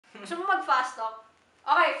Gusto mo mag-fast talk?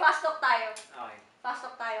 Okay, fast talk tayo. Okay. Fast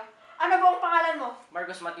talk tayo. Ano ba ang pangalan mo?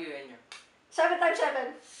 Marcos Matthew Enyo. 7 times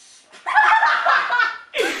 7.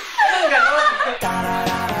 Anong ganon?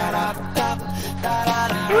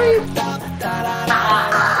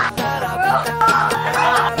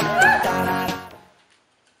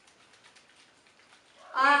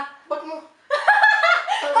 Ba't mo?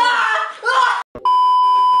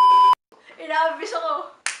 Inaabis ako.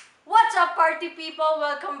 What's up, party people?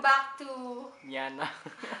 Welcome back to... Yan na.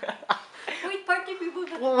 Wait, party people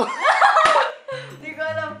ba? Hindi ko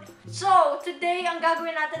alam. So, today, ang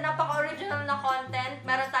gagawin natin, napaka-original na content.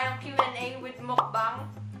 Meron tayong Q&A with mukbang.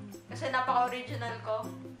 Kasi napaka-original ko.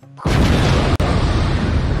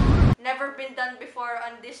 Never been done before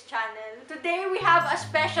on this channel. Today, we have a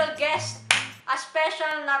special guest. A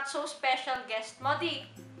special, not so special guest. Modi,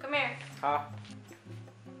 come here. Ha?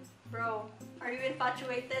 Bro, are you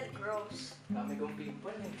infatuated? Gross. Dami kong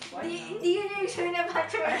pimple eh. Hindi yun yung sabi na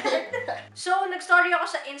infatuated. So, nag-story ako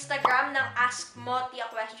sa Instagram ng Ask Moti a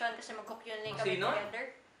question kasi mag-Q&A kami Sino? together.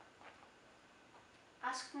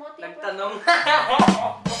 Ask Moti a question. Nagtanong.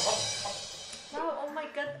 Wow, oh my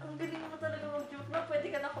God, ang galing mo talaga mag-joke na. Pwede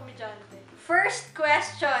ka na komedyante. First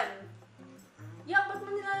question. Yak, ba't mo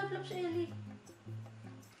nilalaplap si Ellie?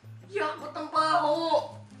 Yak, ba't ang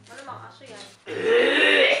baho? Ano mga aso yan?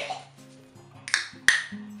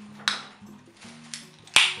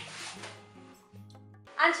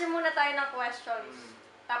 Answer muna tayo ng questions.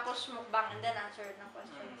 Tapos mukbang and then answer ng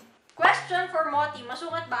questions. Question for Moti.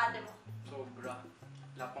 Masukat ba ate mo? Sobra.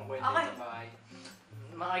 Wala pang kwento Okay. sa bahay.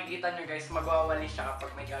 Makikita nyo guys, magwawali siya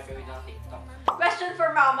kapag may gagawin ng TikTok. Question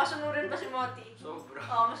for Mao. Masunurin ba si Moti? Sobra.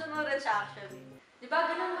 Oo, masunurin siya actually. Di ba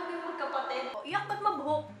ganun maging magkapatid? Iyak, ba't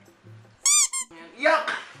mabuhok? Yak!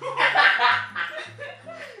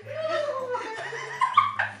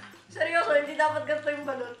 Seryoso, hindi dapat ganito yung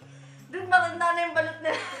balot. Doon matanda na yung balot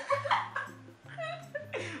nila.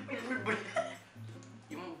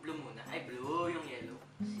 Yung blue muna. Ay, blue. Yung yellow.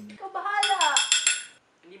 Ikaw bahala.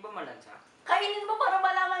 Hindi ba malansa? Kainin mo para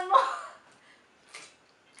malaman mo.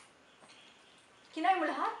 Kinain mo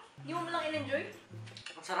lahat? Hindi mo lang in-enjoy?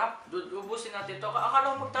 Ang sarap. Ubusin natin to.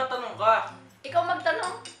 Akala ko magtatanong ka. Ikaw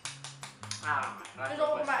magtanong. Gusto Gusto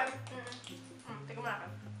ko kumain. Tika mo na ka.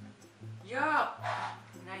 Yak!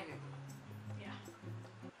 Kinain mo. Yeah.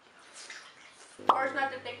 Course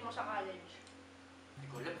natin take mo sa college. Hindi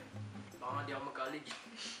ko alam eh. Baka nga di ako mag-college.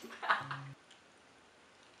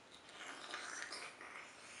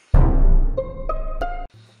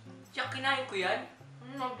 Yak, kinain ko yan.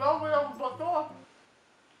 Nagdawal ba to?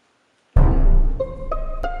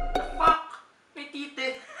 The fuck? May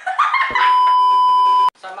tite.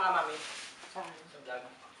 Sama ka, mami. Sa vlog.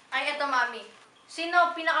 Ay, eto mami.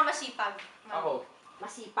 Sino pinakamasipag? Mami? Ako.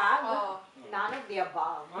 Masipag? Oo. None of the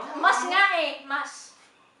above. Mas nga eh. Mas.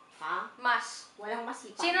 Ha? Mas. Walang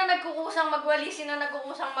masipag. Sino nagkukusang magwali? Sino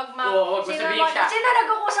nagkukusang magmap? Oo, wag mo sabihin siya. Sino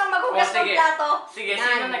nagkukusang maghugas Oo, ng sige. plato? Sige, None.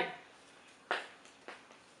 sino nag...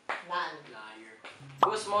 None. Liar.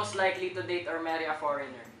 Who's most likely to date or marry a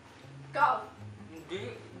foreigner? Go.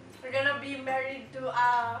 Hindi. We're gonna be married to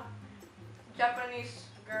a Japanese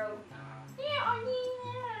girl.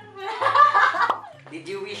 Did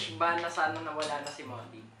you wish ba na sana nawala na si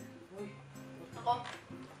Moti? Uy. Ako.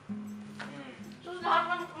 So, lahat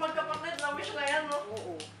ng magkapatid na wish na yan, no?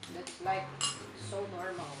 Oo. That's like so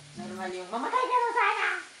normal. Normal yung, mamatay ka na sana!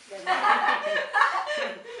 Ganun.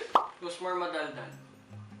 Who's more madaldal?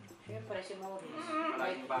 Siyempre si Maurice.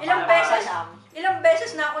 Like, ba- Ilang para- beses? Alam. Ilang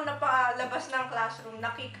beses na ako napalabas ng classroom,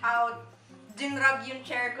 na-kick out, dinrag yung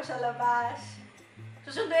chair ko sa labas.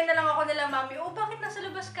 Susunduin na lang ako nila, mami, oh, bakit nasa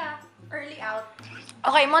labas ka? Early out.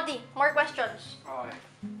 Okay, Moti, more questions. Okay.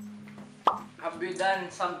 Have you done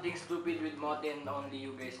something stupid with Moti and only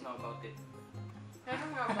you guys know about it? Ano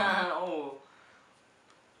nga ba? Oo.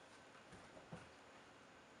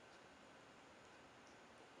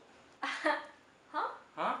 Huh?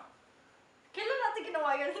 Ha? Kailan natin ginawa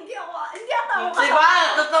yun? Hindi ata ako Diba?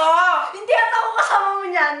 kasama. Totoo! Hindi ata ako kasama mo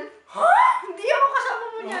niyan. Hindi ako kasama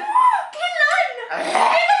mo niyan. Kailan?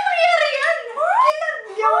 Kailan nangyari yan? Kailan?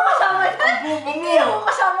 Hindi ako kasama niyan. Ang bobo mo! Hindi ako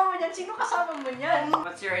kasama mo niyan. Sino kasama mo niyan?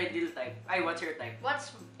 What's your ideal type? Ay, what's your type?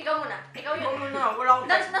 Ikaw muna. Ikaw Ikaw yun. muna, wala akong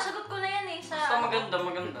type. Nasagot ko na yan eh. Basta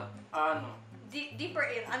maganda. Ano? Deeper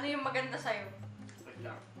in. Ano yung maganda sa'yo? Wait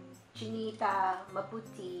lang. Chinita,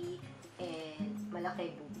 maputi, and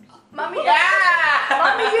malaki boobs. Mami, Yeah!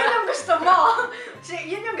 Mami, yun yung gusto mo.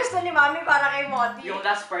 Yun yung gusto ni Mami para kay Moti. Yung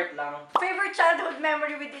last part lang. Favorite childhood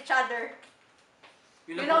memory with each other?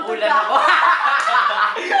 Yung Yun ang nakukulan tugla. ako.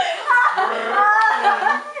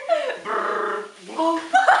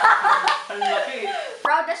 Ang laki.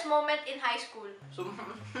 Proudest moment in high school. So,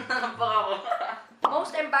 napaka ako.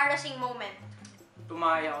 Most embarrassing moment.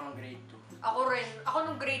 Tumaya ako ng grade 2. Ako rin. Ako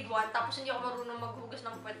nung grade 1, tapos hindi ako marunong maghugas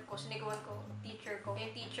ng puwet ko. Sinigawan ko,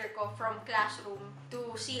 yung teacher ko from classroom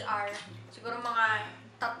to CR. Siguro mga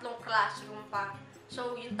 3 classroom pa.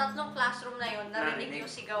 So, yung 3 classroom na yun, narinig yung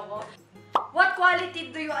sigaw ko. What quality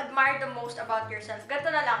do you admire the most about yourself? Ganito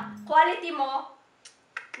na lang. Quality mo,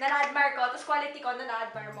 na na-admire ko, tapos quality ko na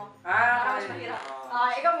na-admire mo. Para mas mahirap.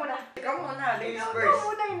 Ikaw muna. Ikaw muna, ladies Ikaw first.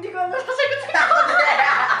 muna, hindi ko nasasagot ka.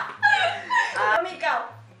 Ikaw,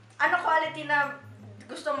 ano quality na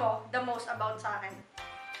gusto mo the most about sa akin?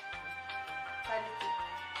 Quality.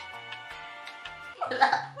 Wala.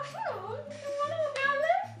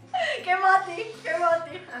 Kay Mati.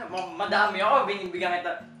 Madami ako, binibigyan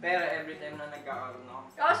kita. Pero every time na nagkakaroon ako.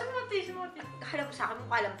 Si Mati. Akala ko sa akin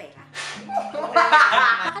mukha lang pera.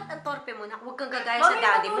 Bakit ang torpe mo na? Huwag kang gagaya sa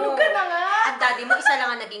daddy mo. Matulog ka na nga. Ang daddy mo, isa lang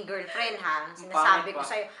ang naging girlfriend, ha? Sinasabi Pangit ko pa.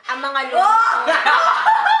 sa'yo. Ang mga lolo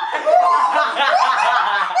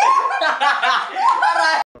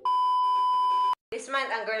This month,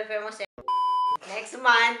 ang girlfriend mo si Next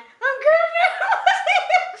month, ang girlfriend mo si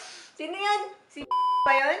Sino yan? Si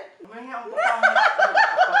ba yun? May ang pangit.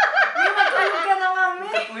 May matulog ka na, mami.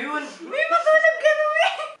 Ito yun. May matulog ka na, mami.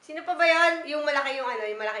 Sino pa ba yun? Yung malaki yung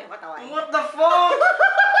yung malaki yung katawan. What the fuck?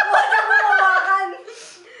 Huwag ka mo mawakan.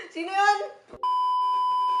 Sino yun?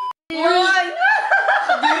 Uy!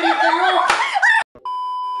 Kadiri kayo!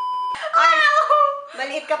 Ay!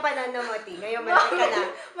 Maliit ka pa na, no, Mati. Ngayon, malaki ka na.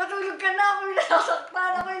 Matulog ka na. Ako yung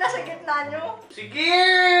nasasaktan. Ako yung nasa gitna nyo. Sige!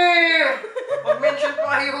 Mag-mention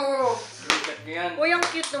pa kayo! Cut nyo yan. Uy, ang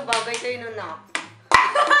cute ng bagay sa'yo nun, na.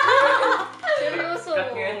 Seryoso. Cut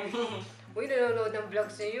nyo yan. Uy, nanonood ng vlog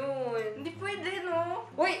sa'yo. Hindi pwede, no?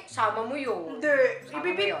 Uy, sama mo yun. Hindi. Sama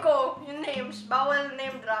Ibibip mo yun. ko yung names. Bawal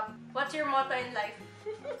name drop. What's your motto in life?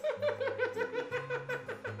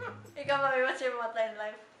 Ikaw, mami, what's your motto in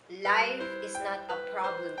life? Life is not a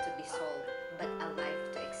problem to be solved, but a life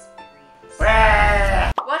to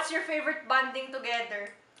experience. What's your favorite bonding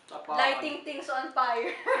together? Tapakan. Lighting things on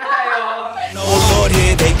fire. Ayaw. Oh Lord,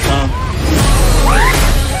 here they come.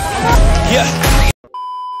 Yeah.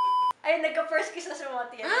 Ay, nagka-first kiss na si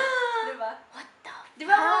Moti. Di ba? What the Di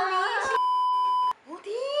ba, mami?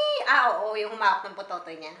 Buti! Oo, yung humawak ng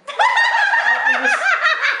pototoy niya.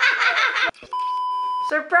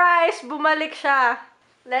 Surprise! Bumalik siya.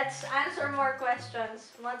 Let's answer more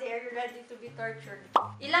questions. Moti, are you ready to be tortured?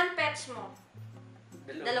 Ilan pets mo?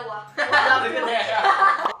 Dalawa. Sabi ko na yan.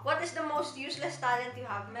 What is the most useless talent you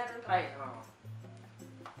have? Meron ka? Ay, oo.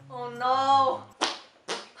 Oh no!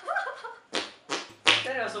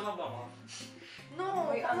 Seryoso mo ba mo?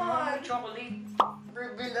 No, Uy, come ano on. chocolate?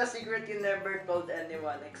 Reveal a secret you never told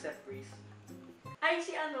anyone except Reese. Ay,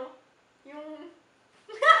 si ano? Yung...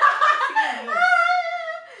 Sino?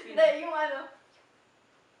 Hindi, yung ano?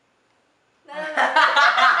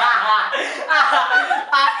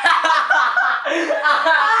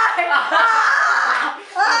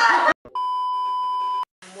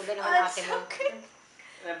 Mula naman ate mo.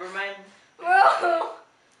 Never mind. Bro!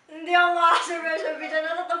 Hindi ako makasurvive sa video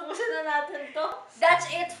na tatapusin na natin to. That's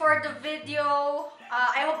it for the video.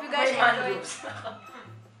 I hope you guys May man enjoyed. boobs.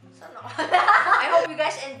 Saan ako? I hope you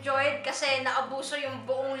guys enjoyed kasi naabuso yung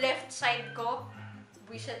buong left side ko.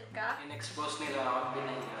 Buisit ka. In-expose nila ako.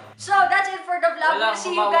 Binaya. So, that's it for the vlog. We'll Walang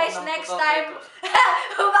see you humawak guys ng next potato. time.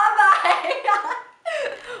 Bye-bye!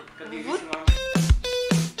 Kadibis mo.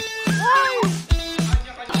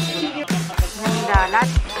 Dalat.